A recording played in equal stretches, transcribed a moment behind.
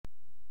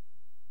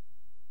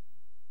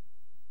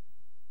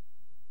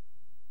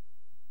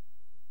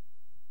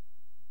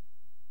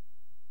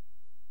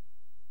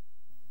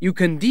you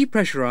can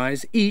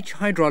depressurize each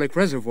hydraulic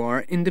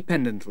reservoir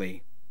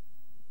independently.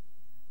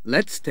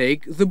 Let's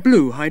take the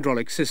blue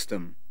hydraulic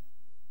system.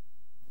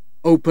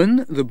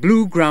 Open the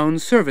blue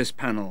ground service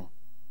panel.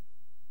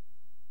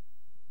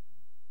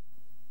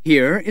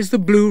 Here is the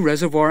blue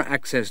reservoir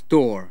access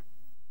door.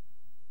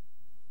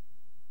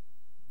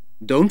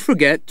 Don't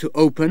forget to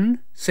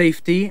open,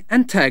 safety,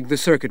 and tag the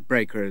circuit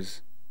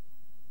breakers.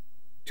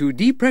 To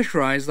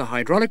depressurize the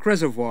hydraulic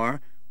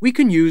reservoir, we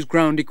can use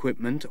ground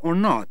equipment or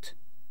not.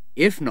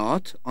 If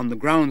not, on the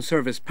ground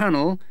service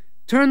panel,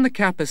 turn the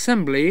cap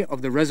assembly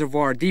of the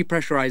reservoir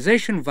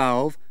depressurization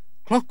valve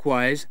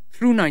clockwise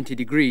through 90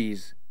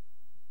 degrees.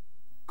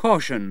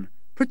 Caution!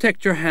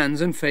 Protect your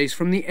hands and face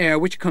from the air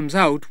which comes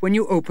out when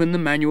you open the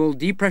manual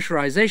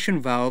depressurization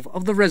valve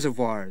of the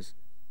reservoirs.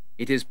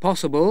 It is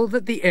possible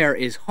that the air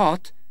is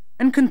hot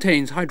and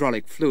contains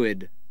hydraulic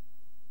fluid.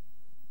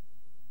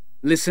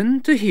 Listen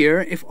to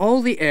hear if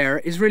all the air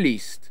is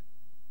released.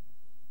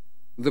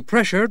 The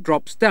pressure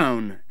drops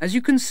down, as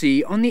you can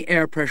see on the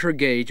air pressure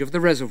gauge of the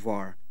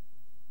reservoir.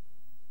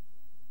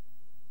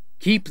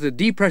 Keep the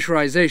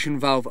depressurization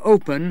valve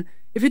open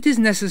if it is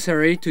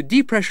necessary to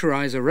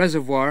depressurize a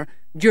reservoir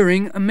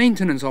during a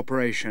maintenance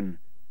operation.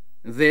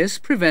 This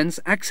prevents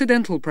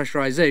accidental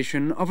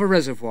pressurization of a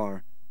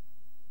reservoir.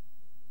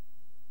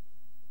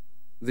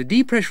 The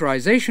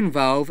depressurization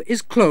valve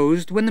is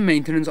closed when the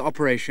maintenance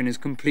operation is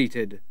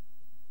completed.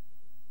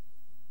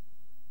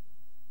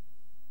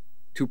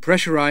 To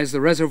pressurize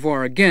the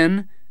reservoir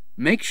again,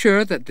 make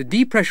sure that the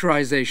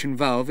depressurization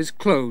valve is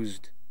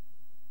closed.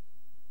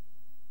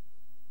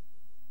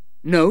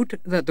 Note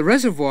that the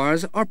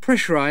reservoirs are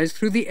pressurized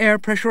through the air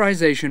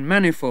pressurization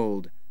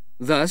manifold.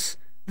 Thus,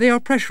 they are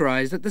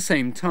pressurized at the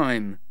same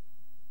time.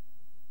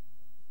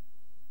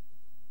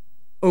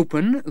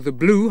 Open the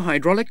blue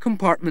hydraulic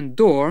compartment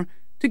door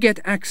to get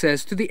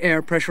access to the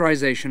air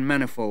pressurization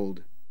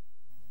manifold.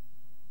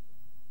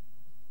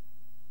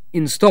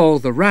 Install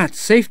the RAT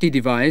safety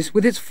device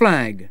with its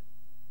flag.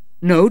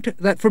 Note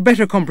that for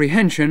better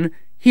comprehension,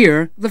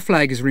 here the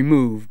flag is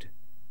removed.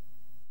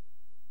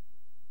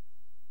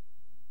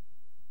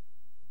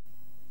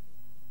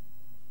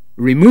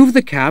 Remove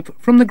the cap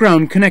from the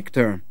ground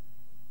connector.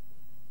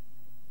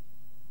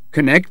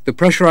 Connect the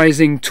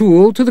pressurizing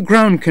tool to the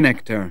ground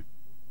connector.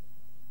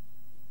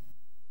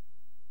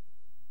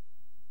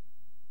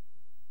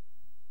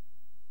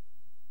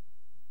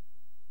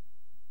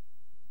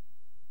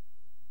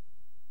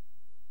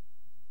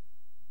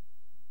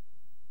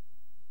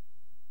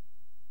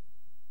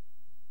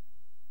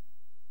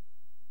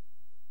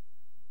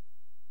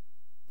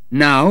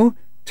 Now,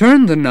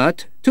 turn the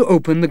nut to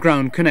open the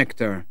ground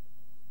connector.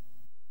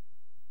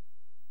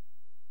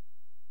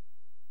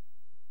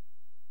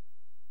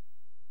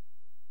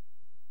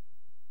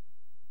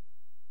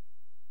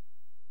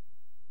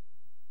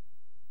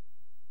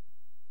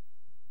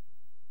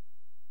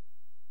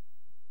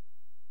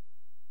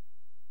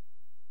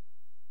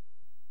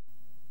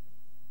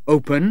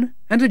 Open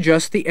and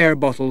adjust the air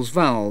bottle's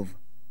valve.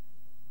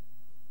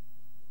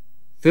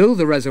 Fill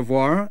the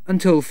reservoir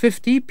until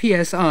 50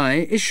 psi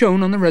is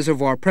shown on the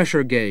reservoir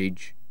pressure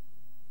gauge.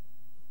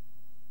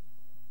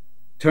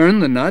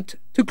 Turn the nut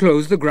to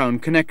close the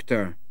ground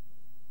connector.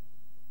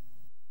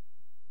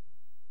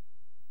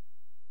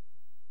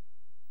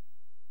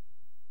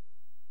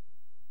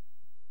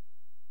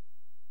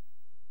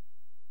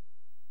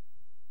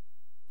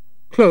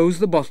 Close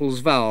the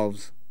bottle's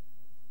valves.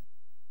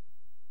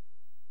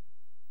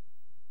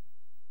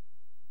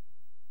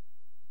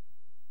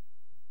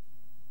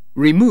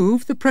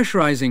 Remove the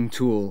pressurizing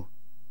tool.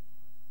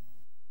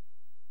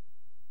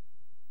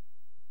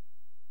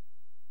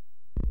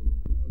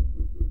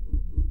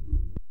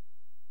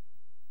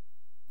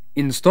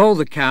 Install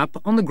the cap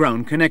on the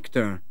ground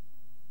connector.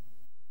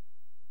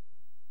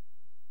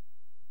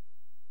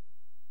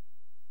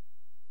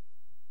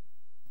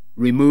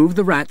 Remove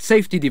the RAT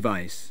safety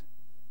device.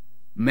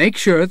 Make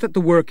sure that the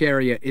work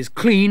area is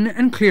clean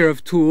and clear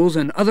of tools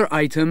and other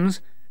items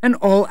and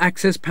all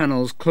access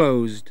panels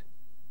closed.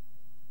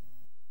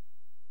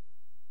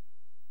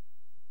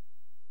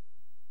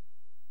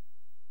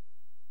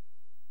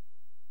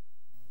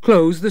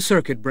 Close the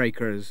circuit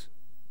breakers.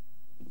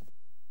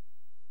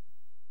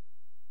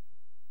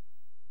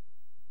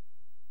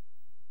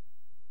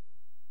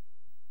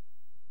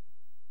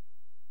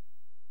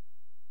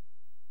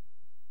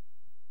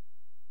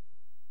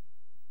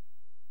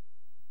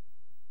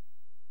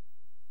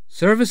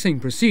 Servicing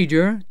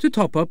procedure to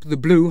top up the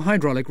blue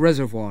hydraulic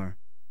reservoir.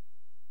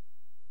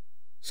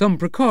 Some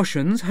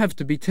precautions have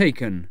to be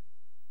taken.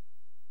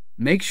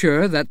 Make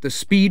sure that the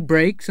speed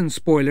brakes and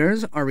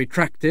spoilers are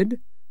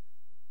retracted,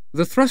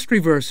 the thrust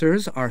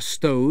reversers are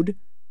stowed,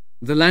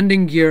 the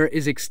landing gear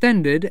is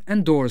extended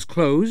and doors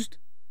closed,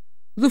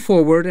 the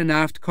forward and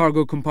aft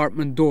cargo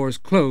compartment doors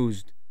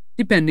closed,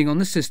 depending on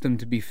the system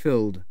to be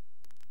filled.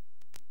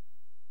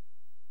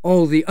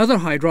 All the other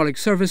hydraulic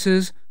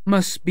surfaces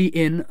must be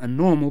in a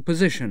normal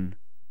position.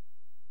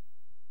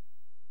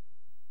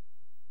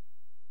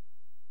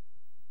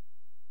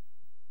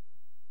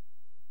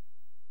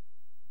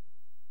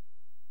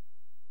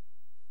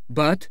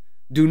 but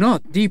do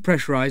not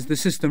depressurize the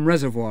system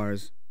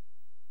reservoirs.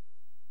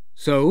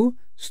 So,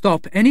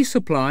 stop any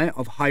supply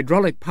of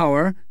hydraulic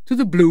power to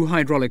the blue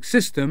hydraulic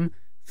system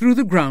through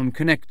the ground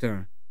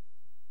connector.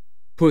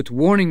 Put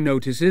warning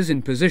notices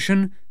in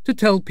position to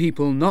tell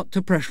people not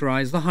to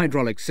pressurize the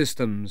hydraulic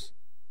systems.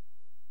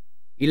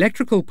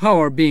 Electrical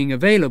power being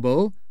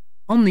available,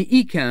 on the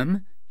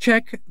ECAM,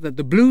 check that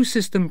the blue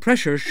system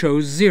pressure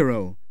shows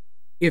 0.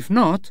 If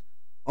not,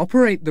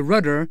 operate the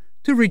rudder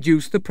to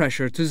reduce the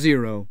pressure to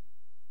 0.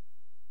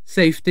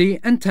 Safety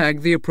and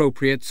tag the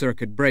appropriate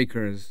circuit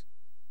breakers.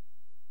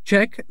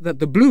 Check that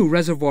the blue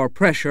reservoir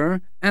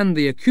pressure and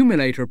the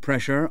accumulator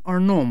pressure are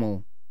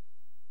normal.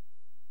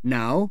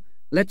 Now,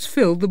 let's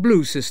fill the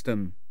blue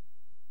system.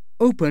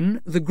 Open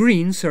the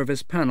green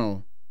service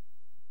panel.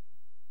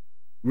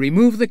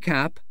 Remove the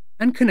cap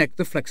and connect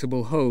the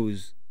flexible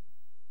hose.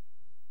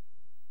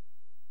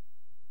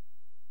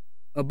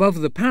 Above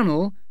the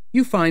panel,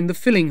 you find the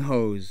filling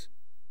hose.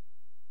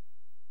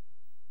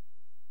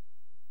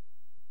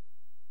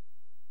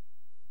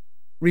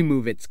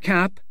 Remove its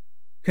cap.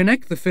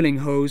 Connect the filling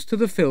hose to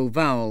the fill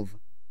valve.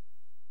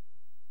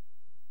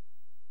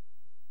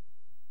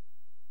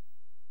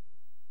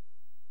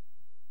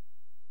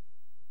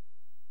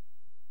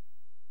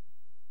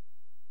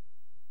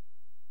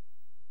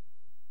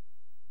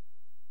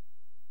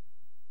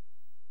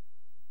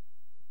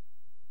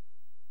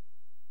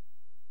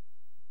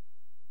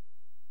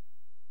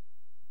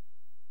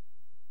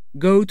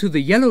 Go to the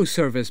yellow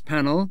service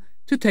panel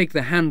to take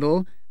the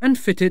handle and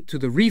fit it to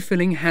the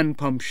refilling hand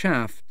pump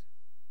shaft.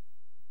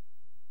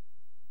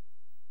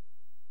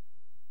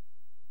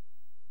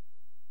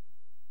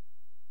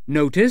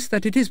 Notice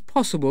that it is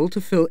possible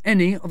to fill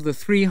any of the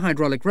 3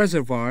 hydraulic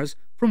reservoirs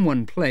from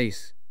one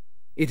place.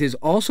 It is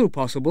also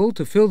possible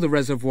to fill the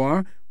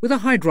reservoir with a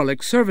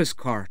hydraulic service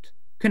cart,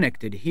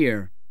 connected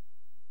here.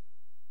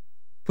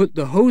 Put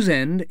the hose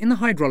end in the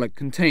hydraulic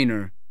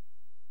container.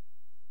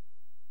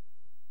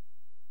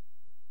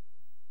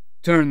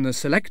 Turn the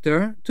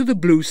selector to the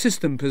blue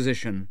system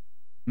position.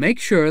 Make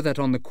sure that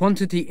on the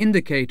quantity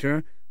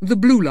indicator the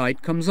blue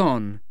light comes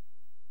on.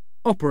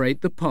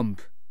 Operate the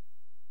pump.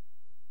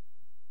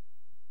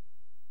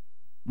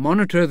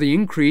 Monitor the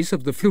increase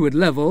of the fluid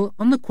level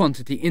on the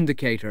quantity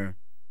indicator.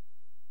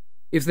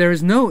 If there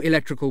is no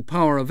electrical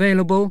power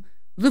available,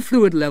 the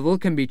fluid level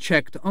can be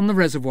checked on the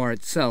reservoir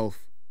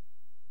itself.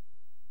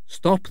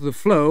 Stop the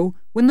flow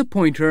when the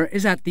pointer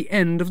is at the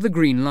end of the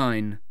green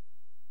line.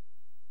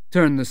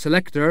 Turn the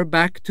selector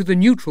back to the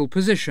neutral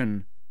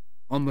position.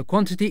 On the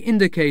quantity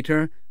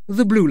indicator,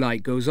 the blue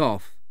light goes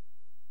off.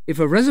 If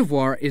a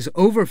reservoir is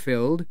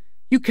overfilled,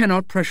 you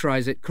cannot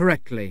pressurize it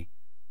correctly.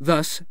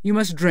 Thus, you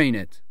must drain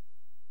it.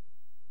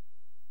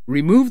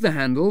 Remove the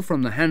handle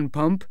from the hand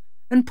pump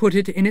and put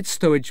it in its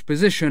stowage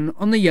position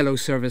on the yellow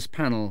service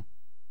panel.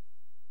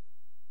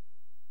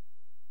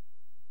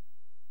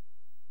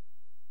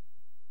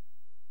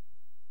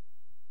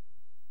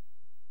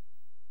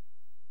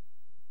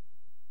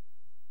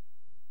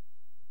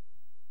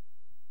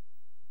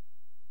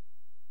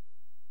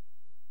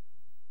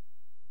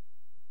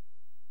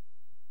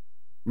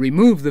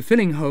 Remove the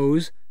filling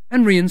hose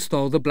and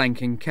reinstall the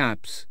blanking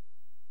caps.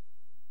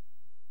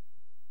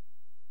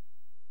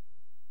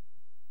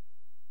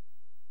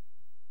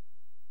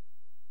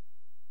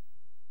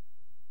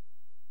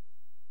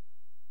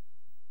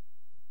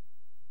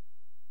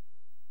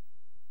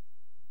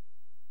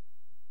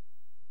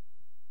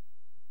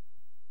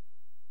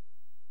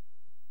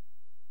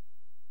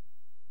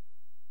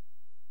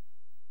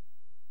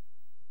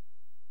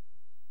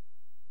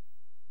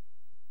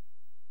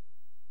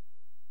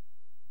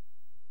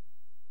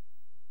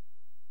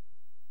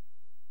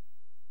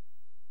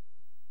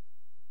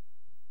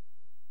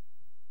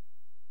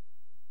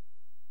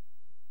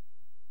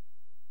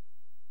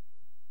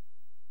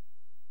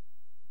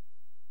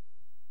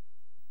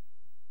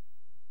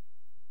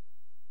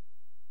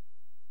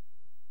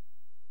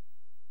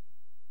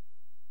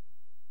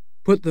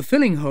 Put the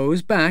filling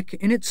hose back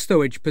in its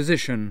stowage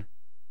position.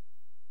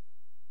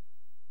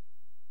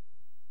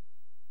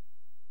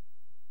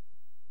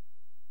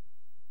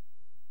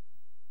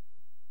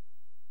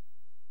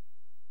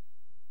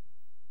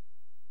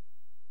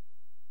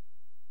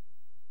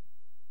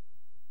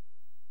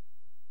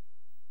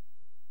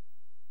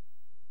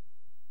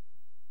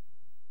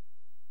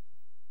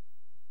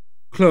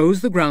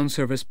 Close the ground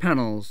service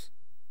panels.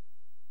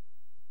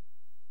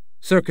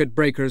 Circuit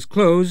breakers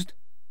closed,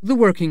 the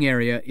working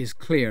area is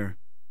clear.